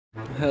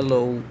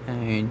Hello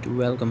and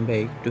welcome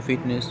back to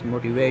Fitness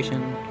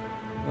Motivation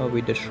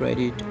with the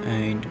shredded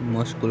and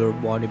muscular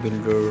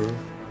bodybuilder.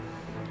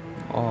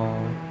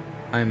 Uh,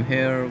 I'm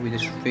here with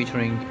this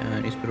featuring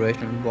an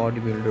inspirational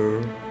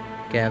bodybuilder,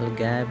 Cal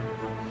Gab.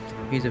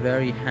 He's a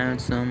very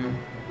handsome.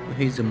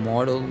 He's a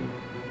model.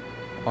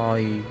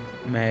 I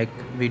make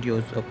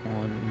videos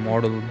upon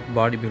model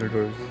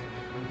bodybuilders,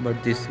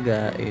 but this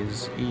guy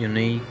is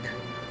unique.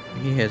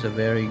 He has a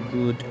very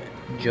good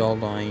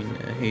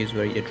jawline. He is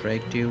very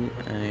attractive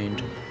and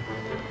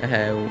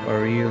have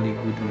a really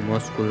good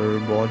muscular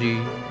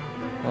body.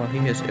 He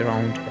has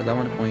around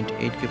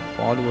 11.8k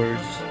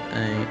followers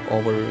and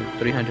over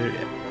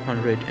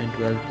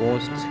 312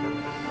 posts.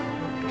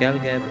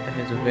 Galgab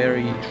has a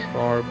very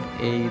sharp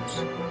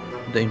abs.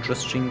 The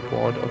interesting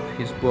part of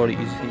his body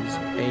is his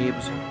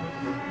abs.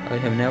 I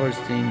have never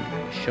seen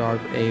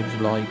sharp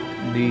abs like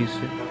these.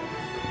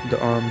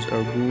 The arms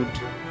are good.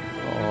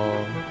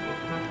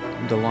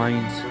 The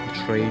lines,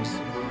 the trades.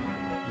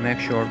 Make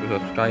sure to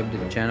subscribe to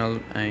the channel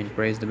and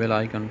press the bell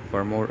icon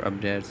for more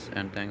updates,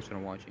 and thanks for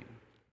watching.